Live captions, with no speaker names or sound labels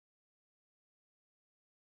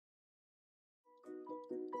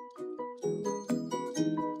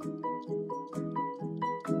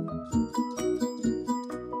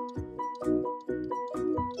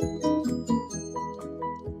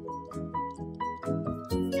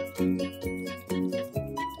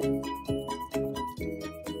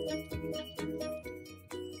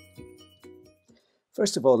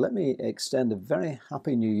First of all, let me extend a very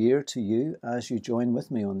happy new year to you as you join with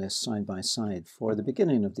me on this side by side for the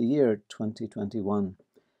beginning of the year 2021.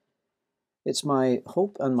 It's my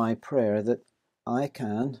hope and my prayer that I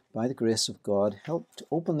can, by the grace of God, help to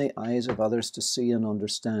open the eyes of others to see and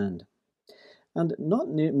understand. And not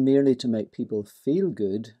merely to make people feel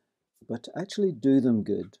good, but to actually do them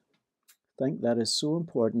good. I think that is so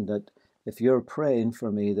important that if you're praying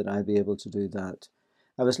for me, that I'll be able to do that.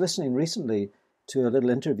 I was listening recently to a little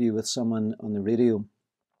interview with someone on the radio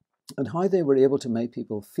and how they were able to make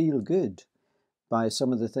people feel good by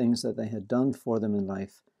some of the things that they had done for them in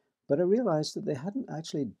life. But I realized that they hadn't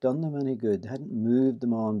actually done them any good, hadn't moved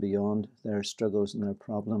them on beyond their struggles and their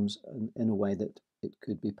problems in a way that it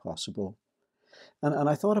could be possible. And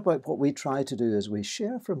I thought about what we try to do as we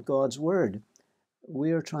share from God's Word.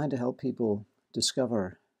 We are trying to help people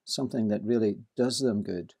discover something that really does them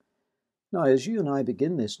good. Now, as you and I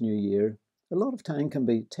begin this new year, a lot of time can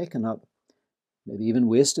be taken up, maybe even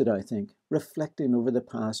wasted, I think, reflecting over the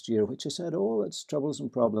past year, which has had all its troubles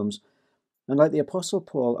and problems. And like the Apostle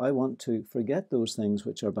Paul, I want to forget those things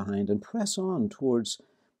which are behind and press on towards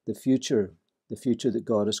the future that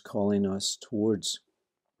God is calling us towards.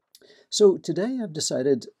 So today I've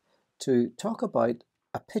decided to talk about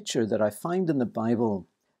a picture that I find in the Bible,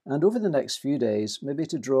 and over the next few days, maybe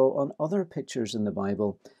to draw on other pictures in the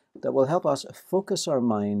Bible that will help us focus our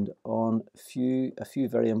mind on a few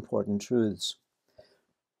very important truths.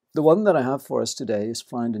 The one that I have for us today is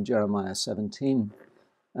found in Jeremiah 17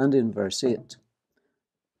 and in verse 8.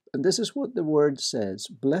 And this is what the word says: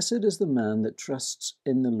 "Blessed is the man that trusts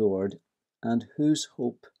in the Lord, and whose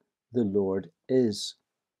hope the Lord is.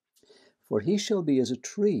 For he shall be as a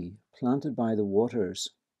tree planted by the waters,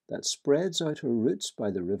 that spreads out her roots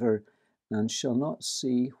by the river, and shall not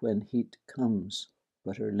see when heat comes.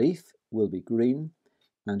 But her leaf will be green,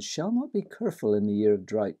 and shall not be careful in the year of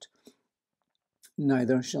drought,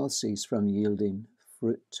 neither shall cease from yielding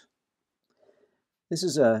fruit." This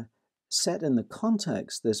is set in the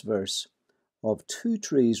context, this verse, of two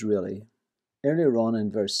trees, really. Earlier on in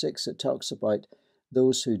verse 6, it talks about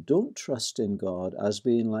those who don't trust in God as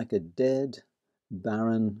being like a dead,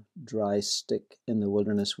 barren, dry stick in the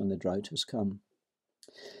wilderness when the drought has come.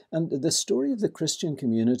 And the story of the Christian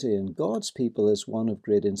community and God's people is one of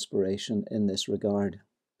great inspiration in this regard.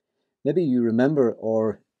 Maybe you remember,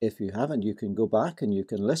 or if you haven't, you can go back and you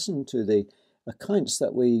can listen to the accounts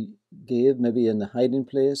that we gave, maybe in The Hiding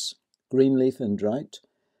Place, Greenleaf and Drought,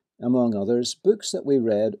 among others, books that we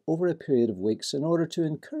read over a period of weeks in order to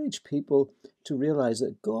encourage people to realize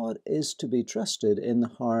that God is to be trusted in the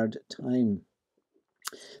hard time.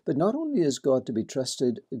 But not only is God to be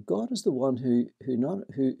trusted, God is the one who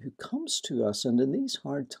comes to us, and in these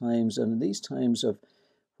hard times and in these times of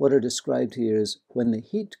what are described here as when the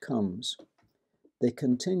heat comes, they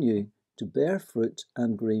continue to bear fruit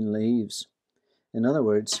and green leaves. In other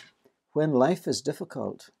words, when life is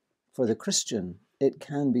difficult for the Christian, it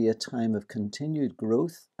can be a time of continued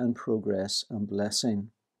growth and progress and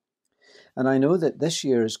blessing. And I know that this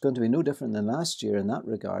year is going to be no different than last year in that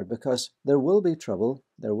regard, because there will be trouble,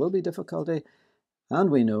 there will be difficulty, and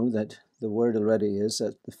we know that the word already is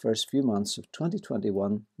that the first few months of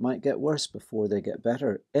 2021 might get worse before they get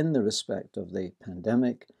better in the respect of the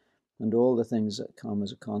pandemic and all the things that come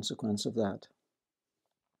as a consequence of that.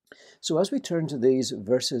 So as we turn to these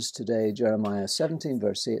verses today, Jeremiah 17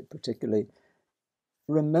 verse 8 particularly,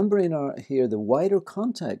 remembering here the wider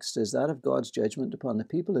context is that of God's judgment upon the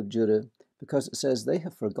people of Judah, because it says they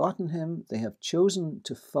have forgotten him, they have chosen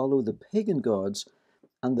to follow the pagan gods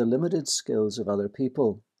and the limited skills of other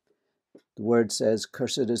people. The word says,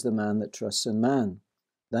 "Cursed is the man that trusts in man."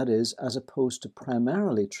 That is, as opposed to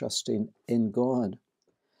primarily trusting in God.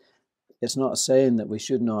 It's not saying that we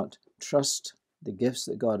should not trust the gifts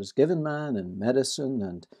that God has given man in medicine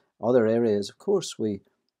and other areas. Of course, we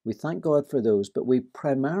thank God for those, but we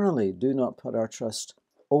primarily do not put our trust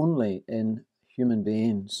only in human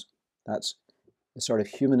beings. That's the sort of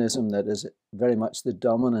humanism that is very much the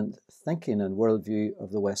dominant thinking and worldview of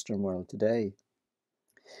the Western world today.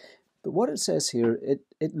 But what it says here,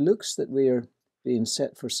 it looks that we are being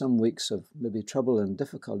set for some weeks of maybe trouble and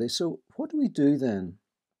difficulty. So what do we do then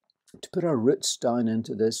to put our roots down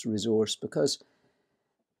into this resource? Because,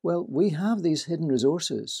 well, we have these hidden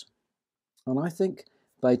resources. And I think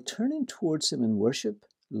by turning towards him in worship,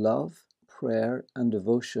 love, prayer, and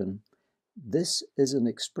devotion, this is an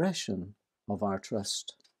expression of our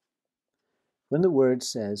trust. When the word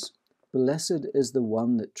says, "Blessed is the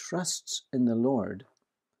one that trusts in the Lord,"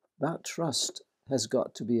 that trust has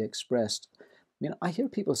got to be expressed. I hear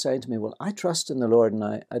people saying to me, well, I trust in the Lord, and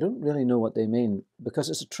I don't really know what they mean, because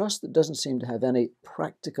it's a trust that doesn't seem to have any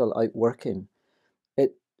practical outworking.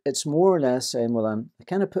 It's more or less saying, well, I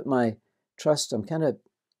kind of put my trust, I'm kind of,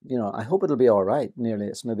 I hope it'll be all right, nearly.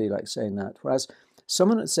 It's maybe like saying that. Whereas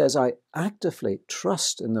someone that says, I actively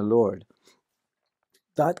trust in the Lord,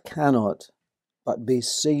 that cannot but be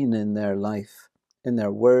seen in their life, in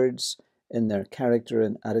their words, in their character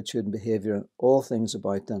and attitude and behavior, all things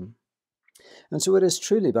about them. And so it is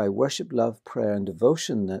truly by worship, love, prayer, and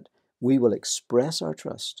devotion that we will express our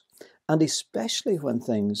trust, and especially when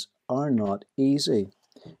things are not easy.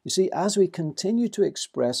 You see, as we continue to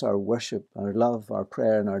express our worship, our love, our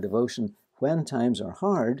prayer, and our devotion when times are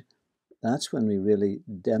hard, that's when we really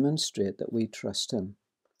demonstrate that we trust Him.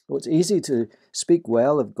 Well, it's easy to speak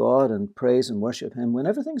well of God and praise and worship Him when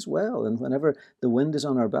everything's well and whenever the wind is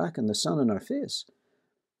on our back and the sun in our face.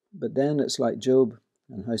 But then it's like Job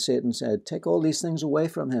and how Satan said, take all these things away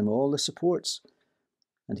from him, all the supports,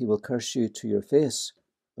 and he will curse you to your face.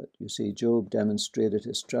 But you see, Job demonstrated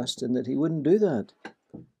his trust in that he wouldn't do that.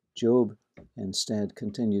 Job instead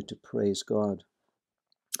continued to praise God.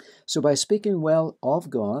 So by speaking well of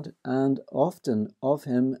God and often of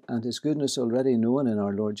Him and His goodness already known in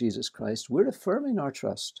our Lord Jesus Christ, we're affirming our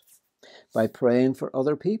trust. By praying for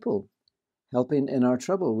other people, helping in our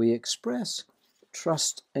trouble, we express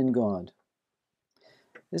trust in God.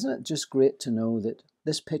 Isn't it just great to know that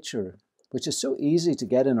this picture, which is so easy to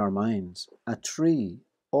get in our minds, a tree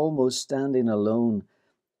almost standing alone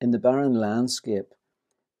in the barren landscape,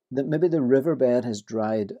 that maybe the riverbed has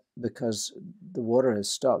dried because the water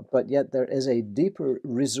has stopped, but yet there is a deeper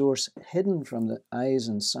resource hidden from the eyes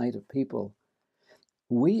and sight of people.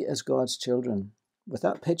 We as God's children, with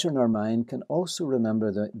that picture in our mind, can also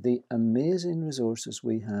remember the amazing resources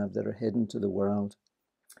we have that are hidden to the world.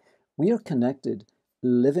 We are connected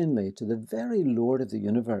livingly to the very Lord of the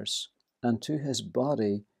universe and to His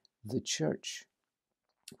body, the church,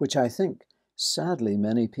 which I think, sadly,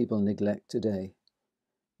 many people neglect today.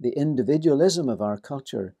 The individualism of our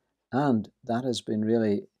culture, and that has been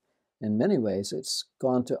really, in many ways, it's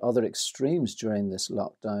gone to other extremes during this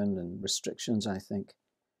lockdown and restrictions, I think.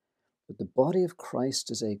 But the body of Christ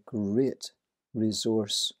is a great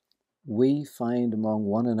resource we find among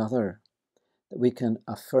one another, that we can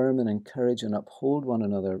affirm and encourage and uphold one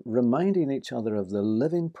another, reminding each other of the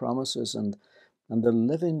living promises and the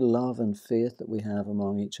living love and faith that we have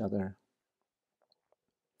among each other.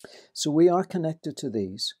 So we are connected to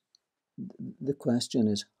these. The question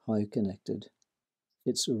is, how connected?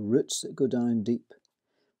 It's roots that go down deep.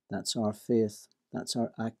 That's our faith. That's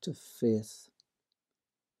our active faith.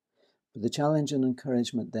 But the challenge and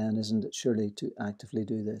encouragement then, isn't it, surely to actively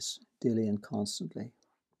do this daily and constantly?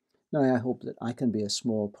 Now, I hope that I can be a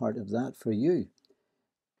small part of that for you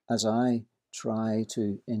as I try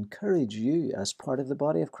to encourage you as part of the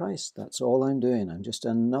body of Christ. That's all I'm doing. I'm just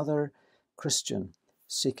another Christian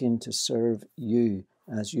seeking to serve you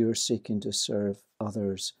as you're seeking to serve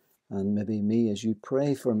others, and maybe me as you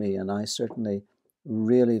pray for me. And I certainly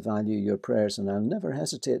really value your prayers, and I'll never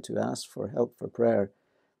hesitate to ask for help for prayer.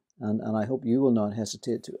 And I hope you will not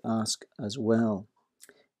hesitate to ask as well.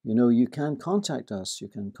 You can contact us. You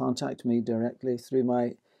can contact me directly through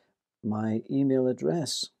my email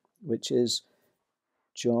address, which is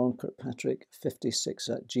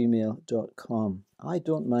johnkirkpatrick56@gmail.com. I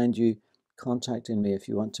don't mind you contacting me if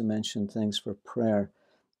you want to mention things for prayer,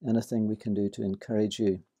 anything we can do to encourage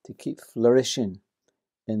you to keep flourishing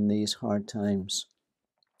in these hard times.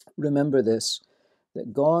 Remember this,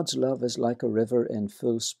 that God's love is like a river in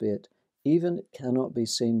full spate, even it cannot be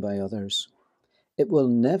seen by others. It will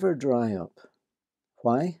never dry up.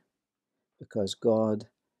 Why? Because God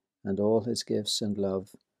and all His gifts and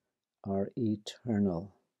love are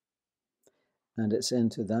eternal. And it's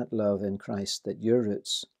into that love in Christ that your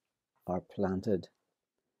roots are planted.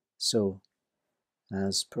 So,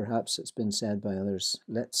 as perhaps it's been said by others,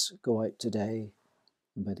 let's go out today,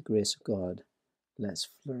 and by the grace of God, let's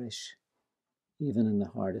flourish, even in the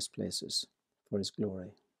hardest places, for His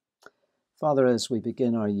glory. Father, as we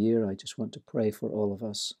begin our year, I just want to pray for all of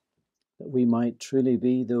us, that we might truly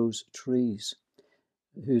be those trees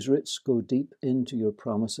whose roots go deep into your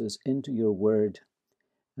promises, into your word,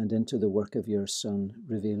 and into the work of your Son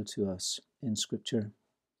revealed to us in Scripture.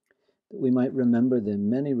 That we might remember the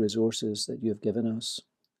many resources that you have given us,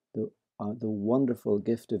 the wonderful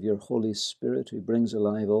gift of your Holy Spirit who brings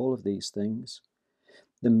alive all of these things,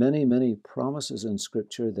 the many, many promises in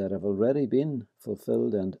Scripture that have already been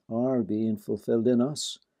fulfilled and are being fulfilled in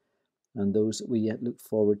us, and those that we yet look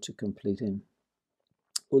forward to completing.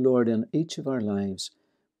 O Lord, in each of our lives,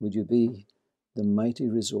 would you be the mighty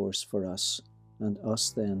resource for us and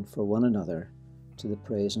us then for one another, to the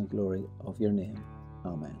praise and glory of your name.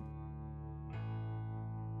 Amen.